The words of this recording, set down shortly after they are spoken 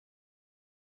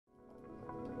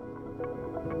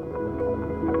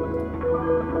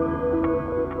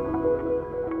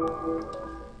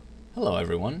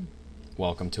everyone.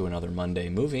 Welcome to another Monday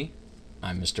movie.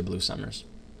 I'm Mr. Blue Summers.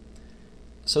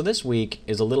 So this week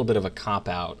is a little bit of a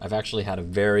cop-out. I've actually had a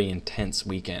very intense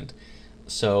weekend.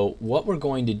 So what we're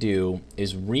going to do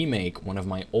is remake one of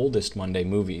my oldest Monday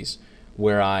movies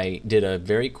where I did a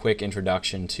very quick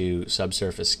introduction to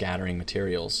subsurface scattering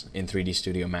materials in 3D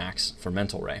Studio Max for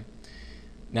Mental Ray.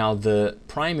 Now the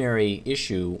primary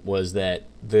issue was that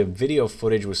the video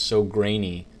footage was so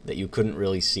grainy that you couldn't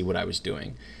really see what I was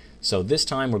doing. So this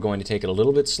time we're going to take it a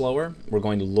little bit slower. We're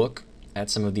going to look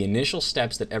at some of the initial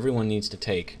steps that everyone needs to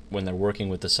take when they're working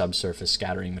with the subsurface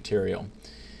scattering material.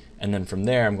 And then from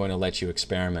there I'm going to let you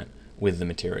experiment with the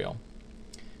material.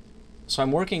 So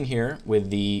I'm working here with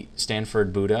the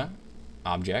Stanford Buddha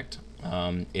object.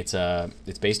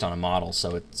 It's based on a model,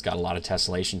 so it's got a lot of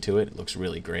tessellation to it. It looks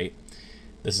really great.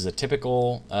 This is a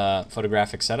typical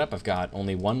photographic setup. I've got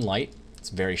only one light. It's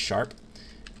very sharp.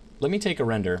 Let me take a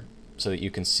render so that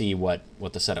you can see what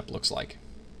the setup looks like.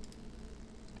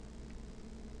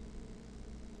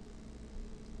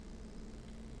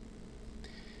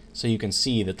 So you can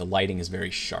see that the lighting is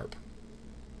very sharp.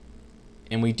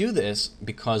 And we do this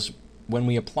because when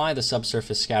we apply the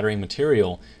subsurface scattering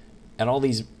material, at all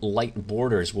these light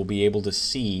borders, we'll be able to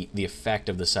see the effect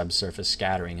of the subsurface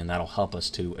scattering, and that'll help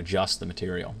us to adjust the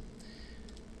material.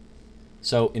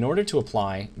 So in order to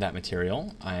apply that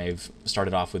material, I've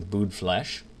started off with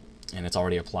Boudflesh, and it's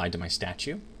already applied to my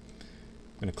statue.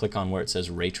 I'm going to click on where it says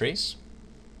Ray Trace.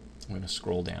 I'm going to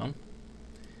scroll down.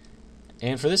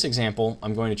 And for this example,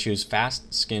 I'm going to choose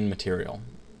Fast Skin Material,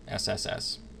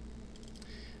 SSS.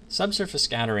 Subsurface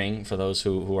scattering, for those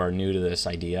who are new to this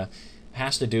idea,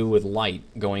 has to do with light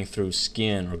going through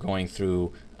skin or going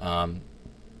through some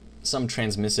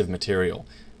transmissive material.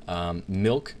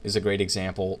 Milk is a great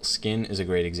example. Skin is a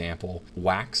great example.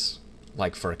 Wax,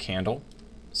 like for a candle,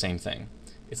 same thing.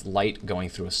 It's light going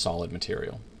through a solid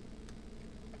material.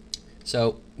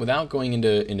 So without going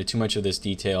into too much of this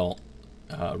detail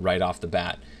right off the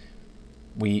bat,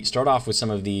 we start off with some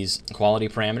of these quality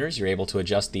parameters. You're able to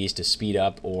adjust these to speed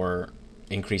up or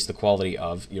increase the quality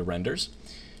of your renders.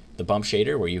 The bump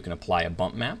shader, where you can apply a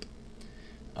bump map.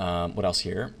 What else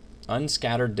here?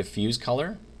 Unscattered diffuse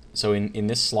color. So in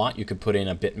this slot you could put in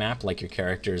a bitmap like your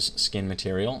character's skin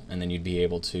material, and then you'd be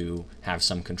able to have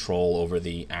some control over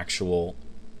the actual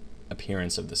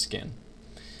appearance of the skin.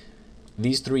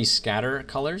 These three scatter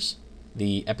colors,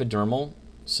 the epidermal,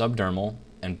 subdermal,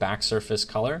 and back surface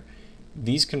color,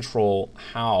 these control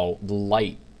how the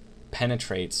light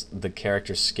penetrates the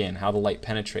character's skin, how the light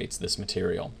penetrates this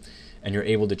material. And you're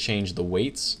able to change the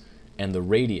weights and the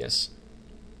radius,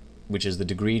 which is the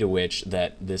degree to which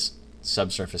that this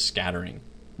subsurface scattering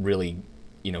really,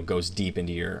 goes deep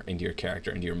into your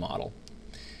character, into your model.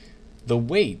 The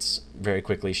weights, very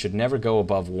quickly, should never go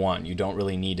above 1. You don't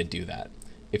really need to do that.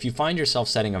 If you find yourself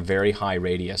setting a very high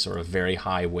radius or a very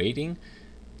high weighting,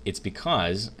 it's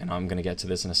because, and I'm going to get to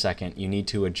this in a second, you need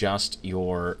to adjust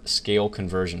your scale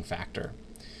conversion factor.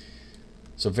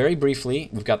 So very briefly,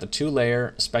 we've got the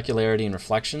 2-layer specularity and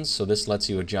reflections. So this lets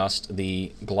you adjust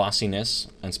the glossiness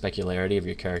and specularity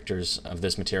of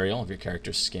this material, of your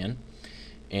character's skin.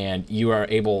 And you are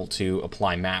able to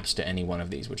apply maps to any one of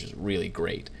these, which is really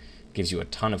great. It gives you a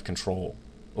ton of control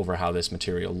over how this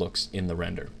material looks in the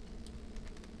render.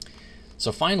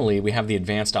 So finally, we have the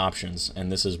advanced options,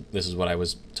 and this is what I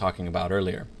was talking about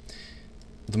earlier.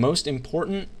 The most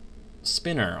important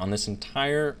spinner on this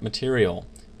entire material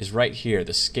is right here,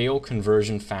 the scale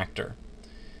conversion factor.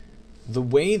 The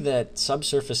way that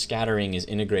subsurface scattering is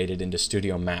integrated into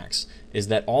Studio Max is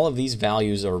that all of these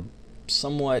values are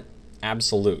somewhat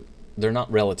absolute. They're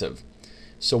not relative.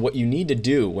 So what you need to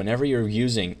do whenever you're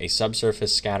using a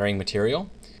subsurface scattering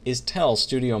material is tell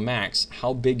Studio Max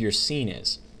how big your scene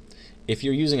is. If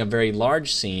you're using a very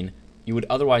large scene, you would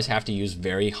otherwise have to use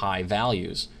very high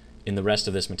values in the rest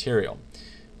of this material.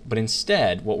 But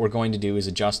instead, what we're going to do is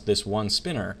adjust this one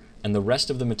spinner, and the rest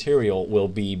of the material will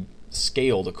be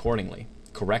scaled accordingly,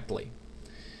 correctly.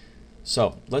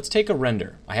 So let's take a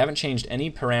render. I haven't changed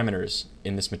any parameters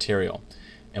in this material,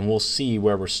 and we'll see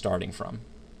where we're starting from.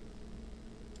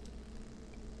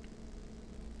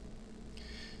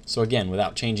 So again,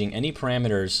 without changing any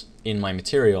parameters in my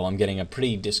material, I'm getting a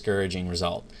pretty discouraging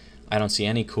result. I don't see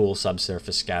any cool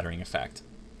subsurface scattering effect.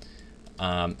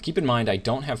 Keep in mind I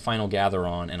don't have Final Gather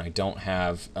on, and I don't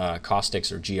have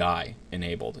Caustics or GI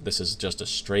enabled. This is just a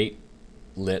straight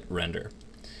lit render.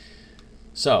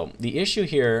 So the issue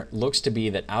here looks to be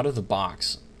that out of the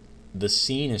box the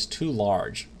scene is too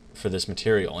large for this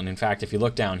material, and in fact if you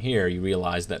look down here you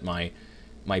realize that my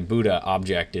Buddha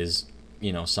object is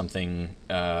something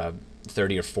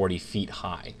 30 or 40 feet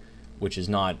high, which is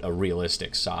not a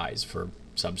realistic size for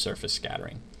subsurface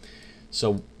scattering.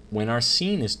 So when our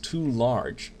scene is too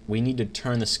large, we need to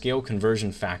turn the scale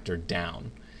conversion factor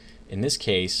down. In this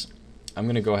case, I'm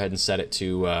going to go ahead and set it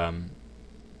to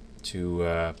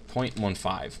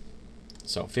 0.15,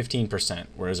 so 15%,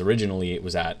 whereas originally it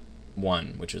was at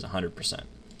 1, which is 100%.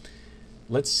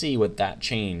 Let's see what that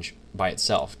change by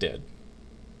itself did.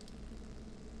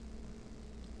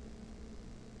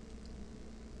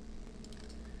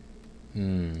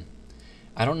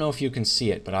 I don't know if you can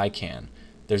see it, but I can.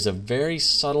 There's a very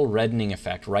subtle reddening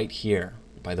effect right here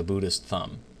by the Buddhist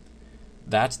thumb.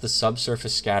 That's the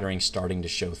subsurface scattering starting to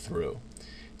show through.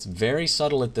 It's very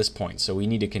subtle at this point, so we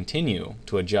need to continue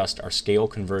to adjust our scale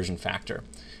conversion factor.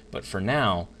 But for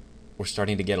now, we're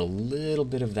starting to get a little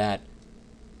bit of that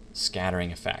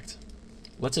scattering effect.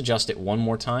 Let's adjust it one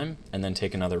more time and then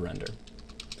take another render.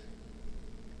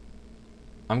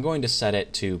 I'm going to set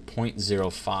it to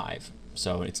 0.05,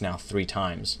 so it's now 3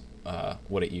 times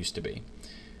what it used to be.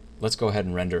 Let's go ahead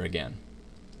and render again.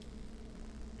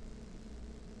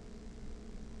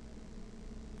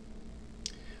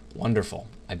 Wonderful.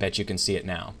 I bet you can see it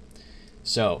now.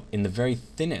 So, in the very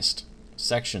thinnest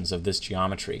sections of this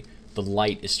geometry, the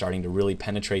light is starting to really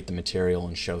penetrate the material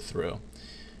and show through.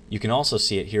 You can also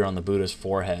see it here on the Buddha's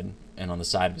forehead and on the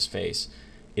side of his face.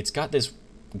 It's got this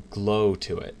glow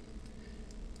to it.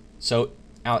 So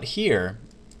out here,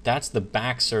 that's the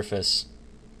back surface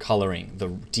coloring, the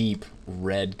deep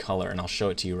red color, and I'll show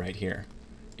it to you right here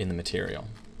in the material.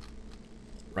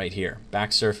 Right here,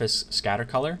 back surface scatter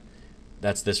color,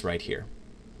 that's this right here,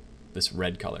 this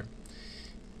red color.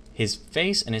 His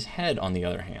face and his head, on the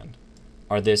other hand,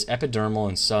 are this epidermal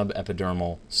and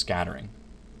subepidermal scattering.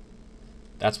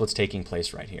 That's what's taking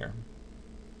place right here.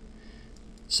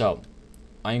 So,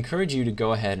 I encourage you to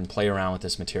go ahead and play around with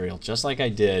this material, just like I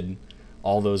did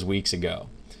all those weeks ago.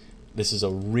 This is a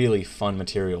really fun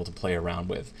material to play around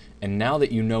with. And now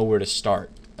that you know where to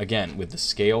start, again, with the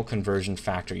scale conversion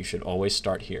factor, you should always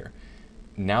start here.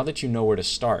 Now that you know where to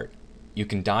start, you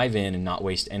can dive in and not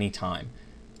waste any time.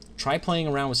 Try playing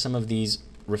around with some of these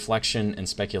reflection and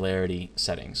specularity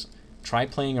settings. Try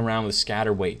playing around with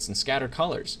scatter weights and scatter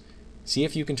colors. See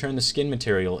if you can turn the skin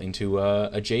material into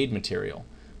a jade material,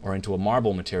 or into a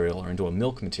marble material, or into a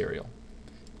milk material.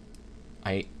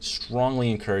 I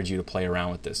strongly encourage you to play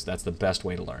around with this. That's the best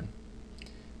way to learn.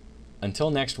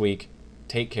 Until next week,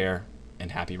 take care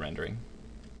and happy rendering.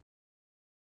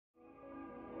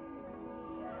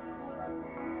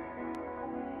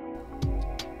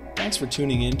 Thanks for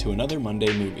tuning in to another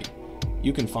Monday movie.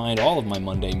 You can find all of my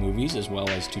Monday movies, as well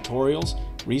as tutorials,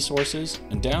 resources,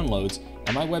 and downloads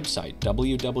at my website,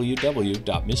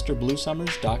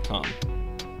 www.mrbluesummers.com.